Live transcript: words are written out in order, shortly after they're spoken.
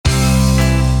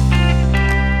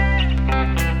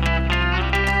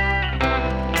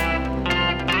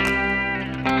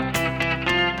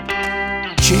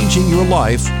changing your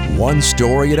life one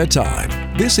story at a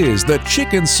time. This is the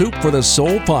Chicken Soup for the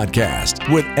Soul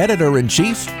podcast with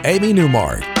Editor-in-Chief Amy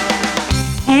Newmark.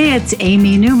 Hey, it's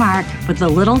Amy Newmark with a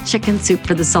little Chicken Soup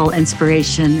for the Soul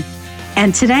inspiration.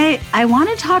 And today I want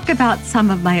to talk about some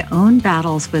of my own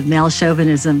battles with male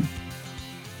chauvinism.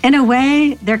 In a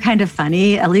way, they're kind of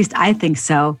funny, at least I think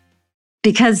so,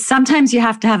 because sometimes you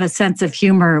have to have a sense of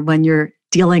humor when you're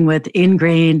dealing with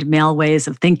ingrained male ways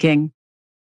of thinking.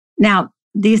 Now,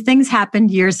 these things happened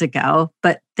years ago,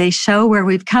 but they show where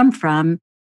we've come from.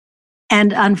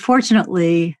 And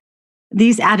unfortunately,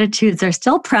 these attitudes are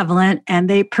still prevalent and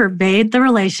they pervade the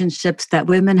relationships that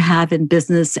women have in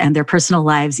business and their personal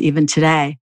lives even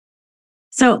today.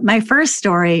 So my first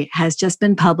story has just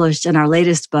been published in our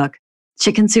latest book,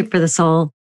 Chicken Soup for the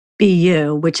Soul, Be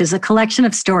You, which is a collection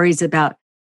of stories about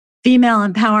female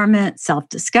empowerment,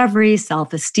 self-discovery,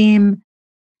 self-esteem,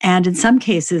 and in some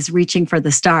cases, reaching for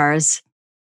the stars.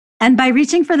 And by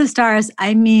reaching for the stars,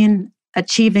 I mean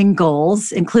achieving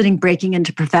goals, including breaking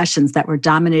into professions that were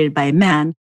dominated by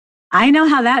men. I know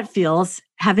how that feels,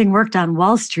 having worked on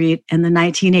Wall Street in the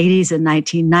 1980s and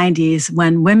 1990s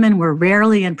when women were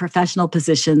rarely in professional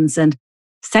positions and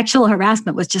sexual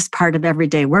harassment was just part of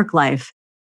everyday work life.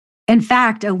 In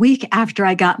fact, a week after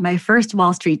I got my first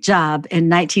Wall Street job in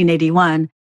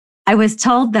 1981, I was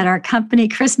told that our company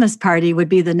Christmas party would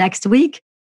be the next week,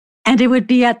 and it would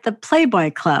be at the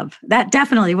Playboy Club. That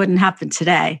definitely wouldn't happen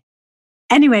today.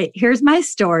 Anyway, here's my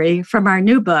story from our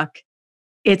new book.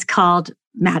 It's called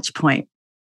Match Point.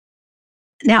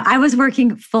 Now, I was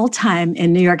working full-time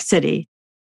in New York City,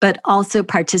 but also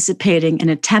participating in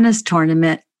a tennis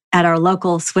tournament at our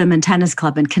local swim and tennis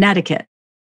club in Connecticut.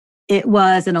 It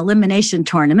was an elimination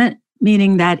tournament,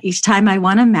 meaning that each time I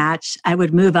won a match, I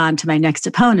would move on to my next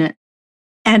opponent.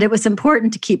 And it was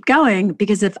important to keep going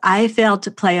because if I failed to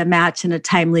play a match in a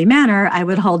timely manner, I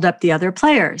would hold up the other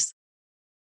players.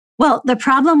 Well, the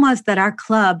problem was that our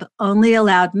club only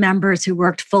allowed members who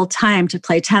worked full-time to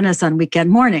play tennis on weekend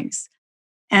mornings.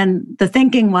 And the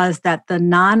thinking was that the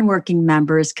non-working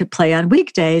members could play on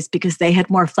weekdays because they had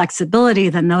more flexibility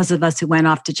than those of us who went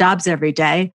off to jobs every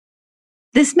day.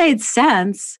 This made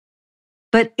sense,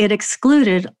 but it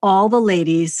excluded all the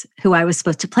ladies who I was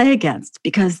supposed to play against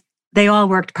because they all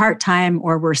worked part-time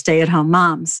or were stay-at-home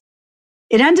moms.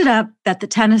 It ended up that the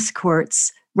tennis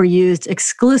courts were used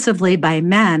exclusively by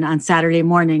men on Saturday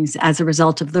mornings as a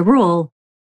result of the rule,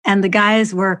 and the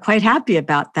guys were quite happy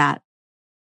about that.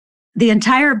 The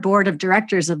entire board of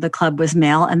directors of the club was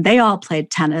male, and they all played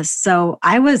tennis, so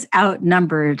I was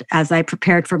outnumbered as I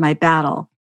prepared for my battle.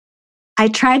 I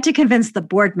tried to convince the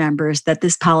board members that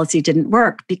this policy didn't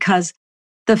work because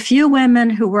the few women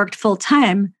who worked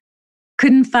full-time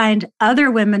couldn't find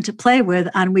other women to play with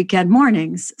on weekend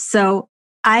mornings, so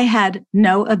I had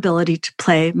no ability to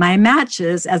play my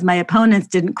matches as my opponents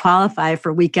didn't qualify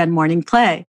for weekend morning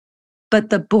play.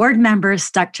 But the board members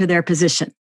stuck to their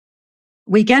position.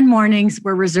 Weekend mornings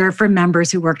were reserved for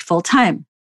members who worked full-time.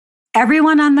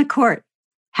 Everyone on the court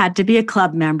had to be a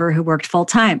club member who worked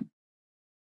full-time.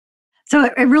 So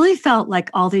it really felt like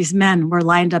all these men were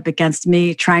lined up against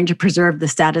me, trying to preserve the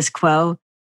status quo.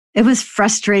 It was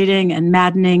frustrating and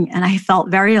maddening, and I felt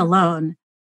very alone.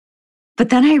 But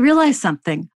then I realized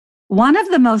something. One of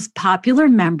the most popular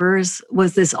members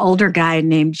was this older guy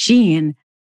named Gene,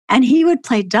 and he would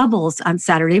play doubles on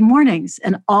Saturday mornings.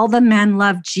 And all the men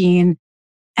loved Gene,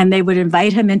 and they would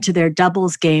invite him into their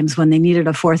doubles games when they needed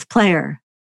a fourth player.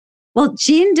 Well,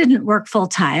 Gene didn't work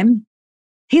full-time.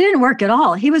 He didn't work at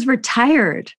all. He was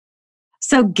retired.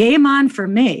 So game on for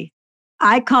me.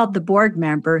 I called the board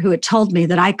member who had told me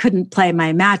that I couldn't play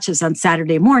my matches on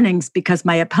Saturday mornings because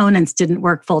my opponents didn't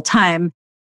work full-time.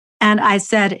 And I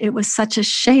said it was such a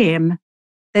shame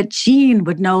that Gene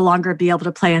would no longer be able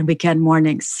to play on weekend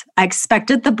mornings. I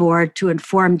expected the board to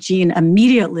inform Gene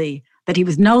immediately that he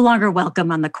was no longer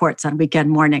welcome on the courts on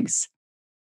weekend mornings.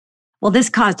 Well,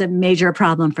 this caused a major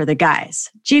problem for the guys.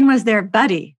 Gene was their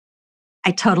buddy.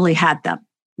 I totally had them.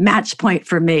 Match point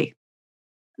for me.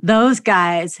 Those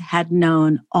guys had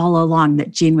known all along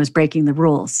that Gene was breaking the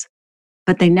rules,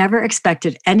 but they never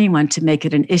expected anyone to make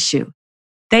it an issue.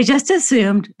 They just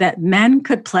assumed that men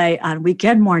could play on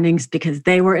weekend mornings because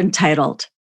they were entitled.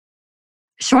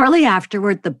 Shortly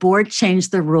afterward, the board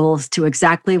changed the rules to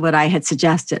exactly what I had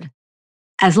suggested.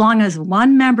 As long as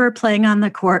one member playing on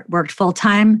the court worked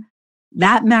full-time,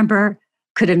 that member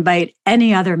could invite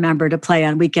any other member to play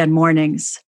on weekend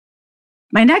mornings.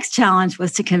 My next challenge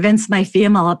was to convince my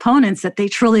female opponents that they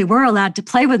truly were allowed to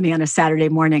play with me on a Saturday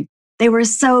morning. They were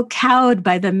so cowed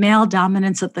by the male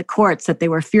dominance of the courts that they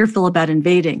were fearful about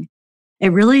invading.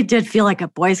 It really did feel like a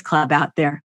boys' club out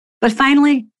there. But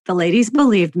finally, the ladies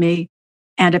believed me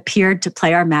and appeared to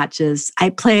play our matches. I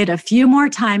played a few more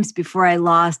times before I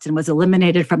lost and was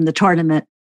eliminated from the tournament.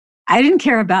 I didn't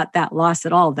care about that loss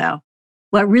at all, though.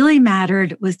 What really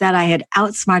mattered was that I had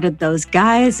outsmarted those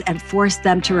guys and forced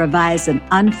them to revise an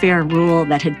unfair rule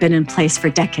that had been in place for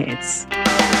decades.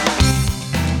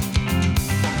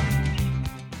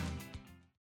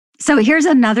 So here's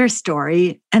another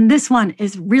story, and this one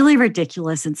is really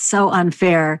ridiculous and so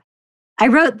unfair. I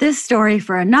wrote this story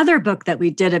for another book that we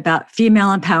did about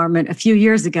female empowerment a few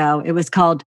years ago. It was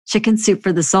called Chicken Soup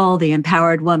for the Soul, The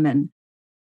Empowered Woman.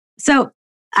 So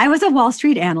I was a Wall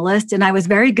Street analyst and I was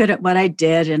very good at what I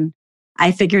did. And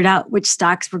I figured out which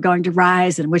stocks were going to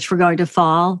rise and which were going to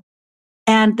fall.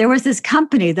 And there was this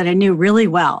company that I knew really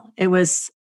well. It was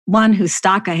one whose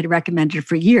stock I had recommended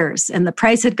for years and the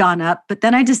price had gone up, but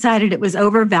then I decided it was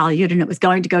overvalued and it was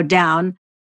going to go down.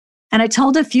 And I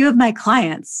told a few of my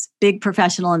clients, big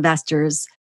professional investors,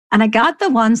 and I got the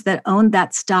ones that owned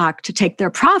that stock to take their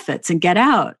profits and get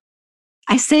out.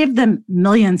 I saved them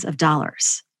millions of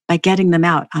dollars by getting them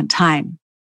out on time.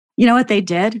 You know what they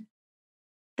did?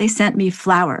 They sent me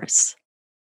flowers.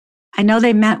 I know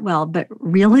they meant well, but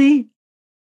really?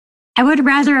 I would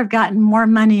rather have gotten more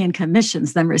money in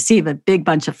commissions than receive a big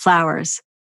bunch of flowers.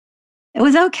 It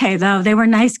was okay, though. They were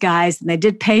nice guys and they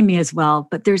did pay me as well,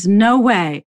 but there's no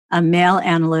way a male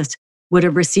analyst would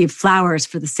have received flowers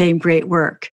for the same great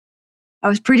work. I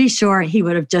was pretty sure he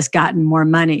would have just gotten more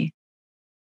money.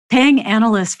 Paying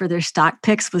analysts for their stock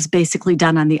picks was basically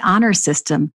done on the honor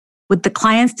system, with the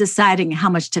clients deciding how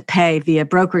much to pay via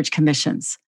brokerage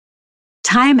commissions.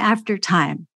 Time after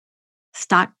time,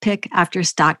 stock pick after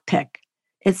stock pick,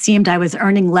 it seemed I was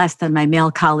earning less than my male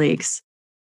colleagues.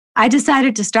 I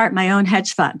decided to start my own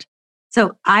hedge fund.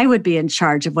 So I would be in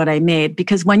charge of what I made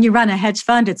because when you run a hedge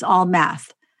fund, it's all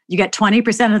math. You get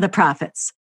 20% of the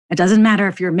profits. It doesn't matter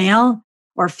if you're male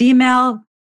or female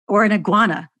or an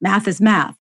iguana. Math is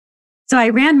math. So I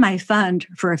ran my fund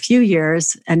for a few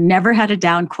years and never had a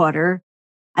down quarter.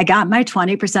 I got my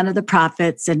 20% of the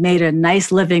profits and made a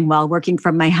nice living while working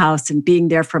from my house and being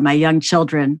there for my young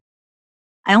children.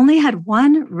 I only had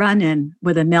one run-in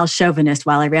with a male chauvinist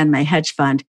while I ran my hedge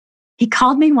fund. He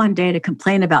called me one day to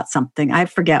complain about something, I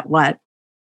forget what,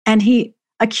 and he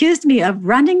accused me of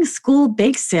running school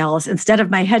bake sales instead of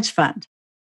my hedge fund.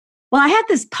 Well, I had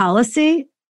this policy.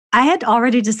 I had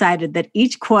already decided that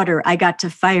each quarter I got to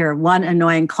fire one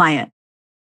annoying client.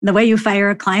 The way you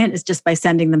fire a client is just by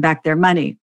sending them back their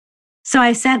money. So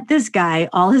I sent this guy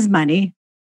all his money,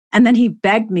 and then he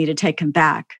begged me to take him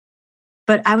back.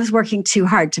 But I was working too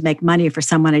hard to make money for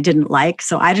someone I didn't like,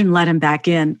 so I didn't let him back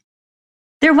in.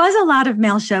 There was a lot of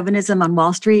male chauvinism on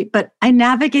Wall Street, but I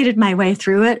navigated my way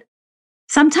through it.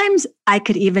 Sometimes I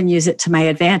could even use it to my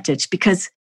advantage because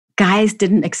guys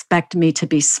didn't expect me to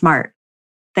be smart.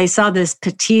 They saw this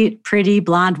petite, pretty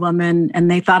blonde woman,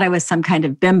 and they thought I was some kind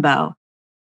of bimbo.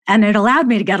 And it allowed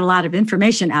me to get a lot of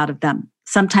information out of them,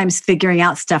 sometimes figuring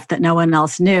out stuff that no one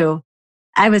else knew.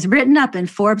 I was written up in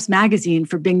Forbes magazine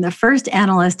for being the first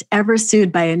analyst ever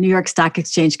sued by a New York Stock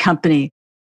Exchange company.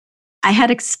 I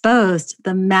had exposed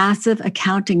the massive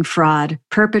accounting fraud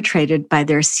perpetrated by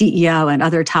their CEO and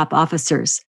other top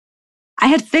officers. I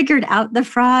had figured out the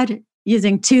fraud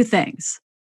using two things: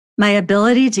 my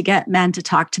ability to get men to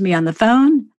talk to me on the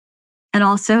phone, and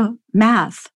also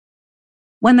math.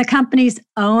 When the company's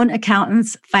own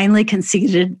accountants finally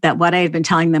conceded that what I had been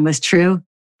telling them was true,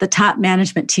 the top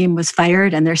management team was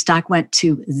fired and their stock went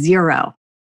to zero.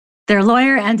 Their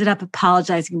lawyer ended up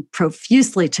apologizing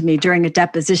profusely to me during a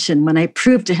deposition when I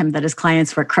proved to him that his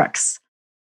clients were crooks.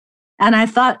 And I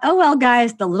thought, oh, well,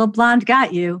 guys, the little blonde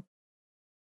got you.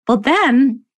 Well,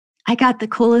 then I got the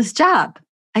coolest job.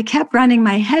 I kept running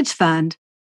my hedge fund,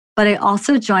 but I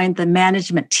also joined the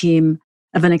management team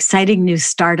of an exciting new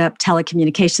startup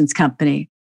telecommunications company.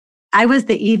 I was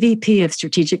the EVP of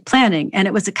strategic planning, and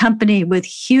it was a company with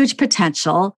huge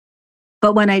potential.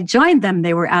 But when I joined them,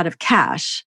 they were out of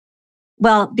cash.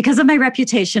 Well, because of my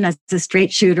reputation as a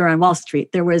straight shooter on Wall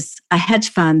Street, there was a hedge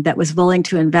fund that was willing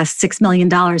to invest $6 million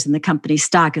in the company's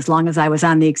stock as long as I was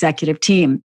on the executive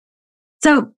team.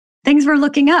 So things were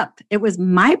looking up. It was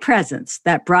my presence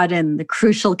that brought in the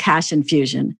crucial cash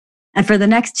infusion. And for the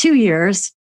next 2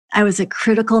 years, I was a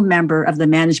critical member of the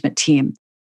management team.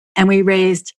 And we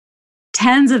raised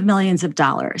tens of millions of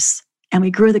dollars. And we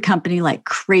grew the company like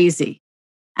crazy.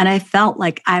 And I felt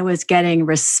like I was getting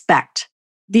respect.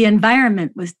 The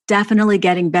environment was definitely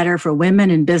getting better for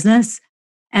women in business,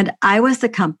 and I was the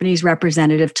company's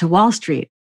representative to Wall Street.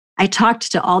 I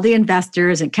talked to all the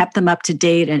investors and kept them up to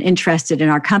date and interested in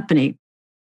our company.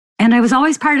 And I was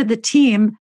always part of the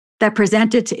team that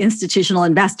presented to institutional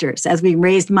investors as we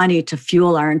raised money to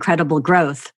fuel our incredible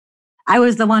growth. I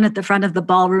was the one at the front of the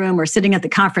ballroom or sitting at the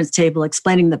conference table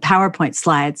explaining the PowerPoint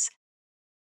slides.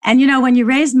 And when you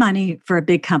raise money for a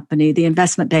big company, the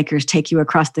investment bankers take you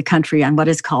across the country on what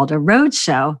is called a road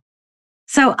show.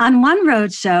 So on one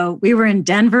road show, we were in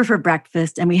Denver for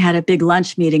breakfast and we had a big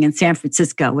lunch meeting in San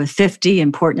Francisco with 50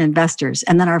 important investors.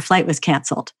 And then our flight was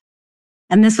canceled.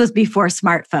 And this was before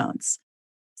smartphones.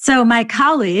 So my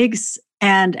colleagues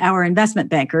and our investment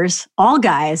bankers, all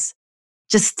guys,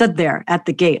 just stood there at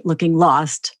the gate looking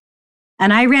lost.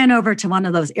 And I ran over to one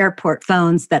of those airport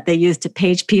phones that they use to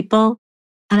page people.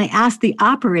 And I asked the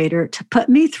operator to put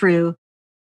me through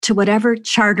to whatever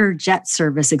charter jet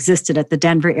service existed at the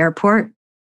Denver airport.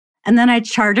 And then I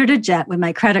chartered a jet with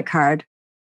my credit card,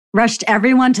 rushed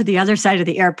everyone to the other side of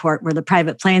the airport where the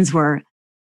private planes were,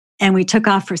 and we took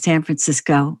off for San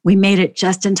Francisco. We made it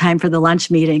just in time for the lunch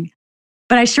meeting.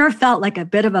 But I sure felt like a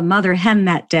bit of a mother hen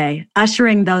that day,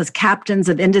 ushering those captains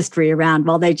of industry around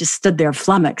while they just stood there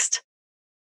flummoxed.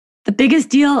 The biggest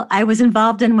deal I was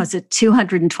involved in was a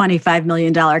 $225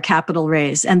 million capital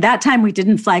raise. And that time we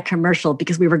didn't fly commercial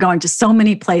because we were going to so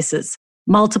many places,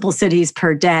 multiple cities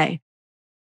per day.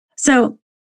 So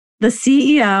the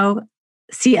CEO,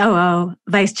 COO,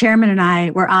 vice chairman, and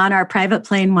I were on our private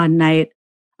plane one night,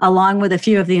 along with a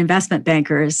few of the investment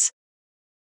bankers.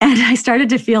 And I started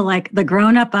to feel like the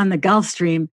grown-up on the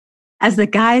Gulfstream as the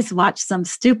guys watched some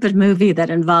stupid movie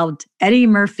that involved Eddie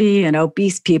Murphy and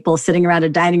obese people sitting around a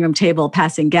dining room table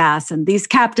passing gas. And these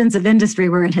captains of industry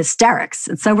were in hysterics,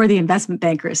 and so were the investment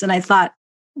bankers. And I thought,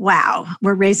 wow,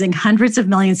 we're raising hundreds of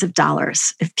millions of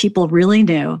dollars if people really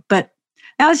knew. But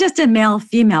that was just a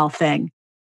male-female thing.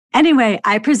 Anyway,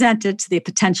 I presented to the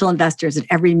potential investors at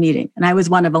every meeting, and I was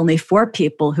one of only 4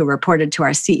 people who reported to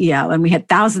our CEO, and we had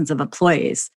thousands of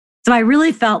employees. So I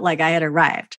really felt like I had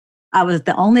arrived. I was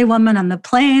the only woman on the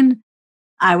plane.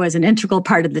 I was an integral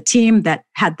part of the team that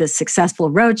had this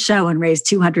successful roadshow and raised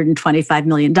 $225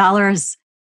 million.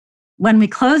 When we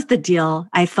closed the deal,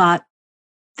 I thought,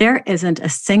 there isn't a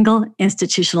single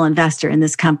institutional investor in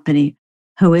this company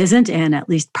who isn't in, at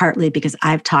least partly because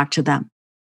I've talked to them.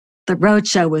 The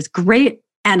roadshow was great,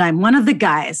 and I'm one of the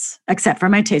guys, except for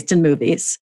my taste in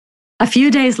movies. A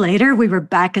few days later, we were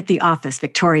back at the office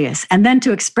victorious. And then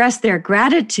to express their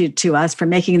gratitude to us for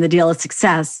making the deal a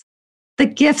success, the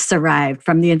gifts arrived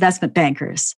from the investment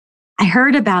bankers. I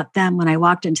heard about them when I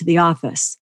walked into the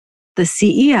office. The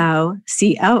CEO,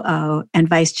 COO, and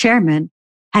vice chairman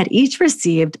had each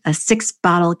received a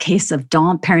 6-bottle case of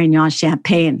Dom Perignon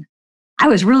champagne. I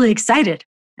was really excited.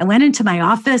 I went into my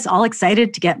office all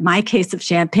excited to get my case of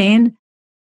champagne.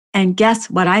 And guess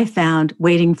what I found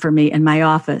waiting for me in my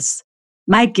office?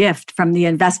 My gift from the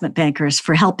investment bankers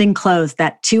for helping close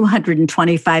that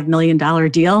 $225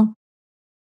 million deal.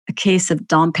 A case of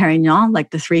Dom Perignon like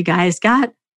the 3 guys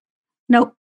got?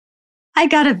 Nope. I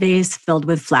got a vase filled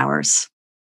with flowers.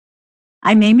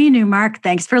 I'm Amy Newmark.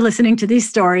 Thanks for listening to these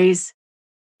stories.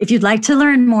 If you'd like to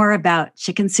learn more about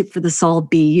Chicken Soup for the Soul,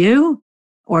 Be You,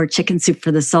 or Chicken Soup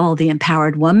for the Soul, The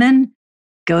Empowered Woman,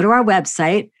 go to our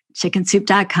website,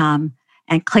 chickensoup.com,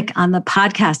 and click on the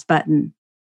podcast button.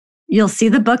 You'll see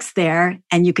the books there,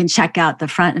 and you can check out the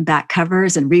front and back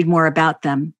covers and read more about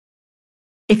them.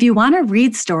 If you want to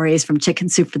read stories from Chicken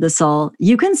Soup for the Soul,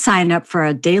 you can sign up for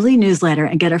a daily newsletter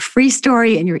and get a free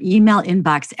story in your email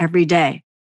inbox every day.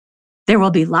 There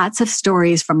will be lots of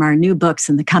stories from our new books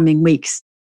in the coming weeks.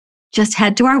 Just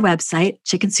head to our website,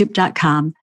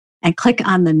 chickensoup.com, and click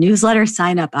on the newsletter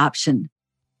sign-up option.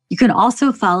 You can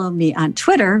also follow me on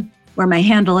Twitter, where my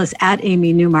handle is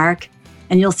 @AmyNewmark,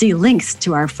 and you'll see links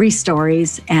to our free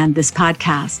stories and this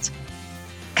podcast.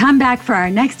 Come back for our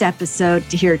next episode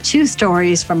to hear 2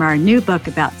 stories from our new book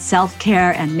about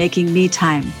self-care and making me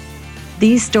time.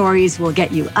 These stories will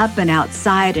get you up and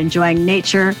outside enjoying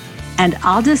nature, and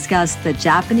I'll discuss the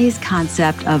Japanese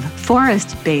concept of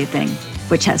forest bathing,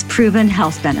 which has proven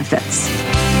health benefits.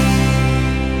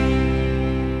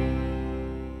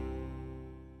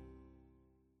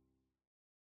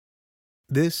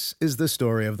 This is the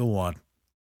story of the one.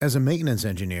 As a maintenance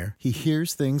engineer, he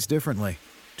hears things differently.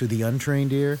 To the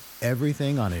untrained ear,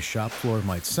 everything on his shop floor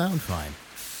might sound fine,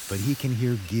 but he can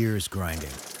hear gears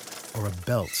grinding or a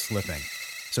belt slipping.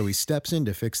 So he steps in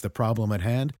to fix the problem at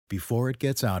hand before it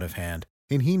gets out of hand.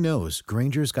 And he knows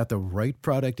Grainger's got the right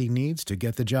product he needs to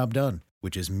get the job done,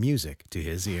 which is music to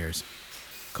his ears.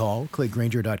 Call, click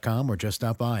Grainger.com, or just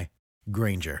stop by.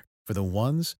 Grainger, for the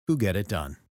ones who get it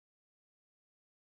done.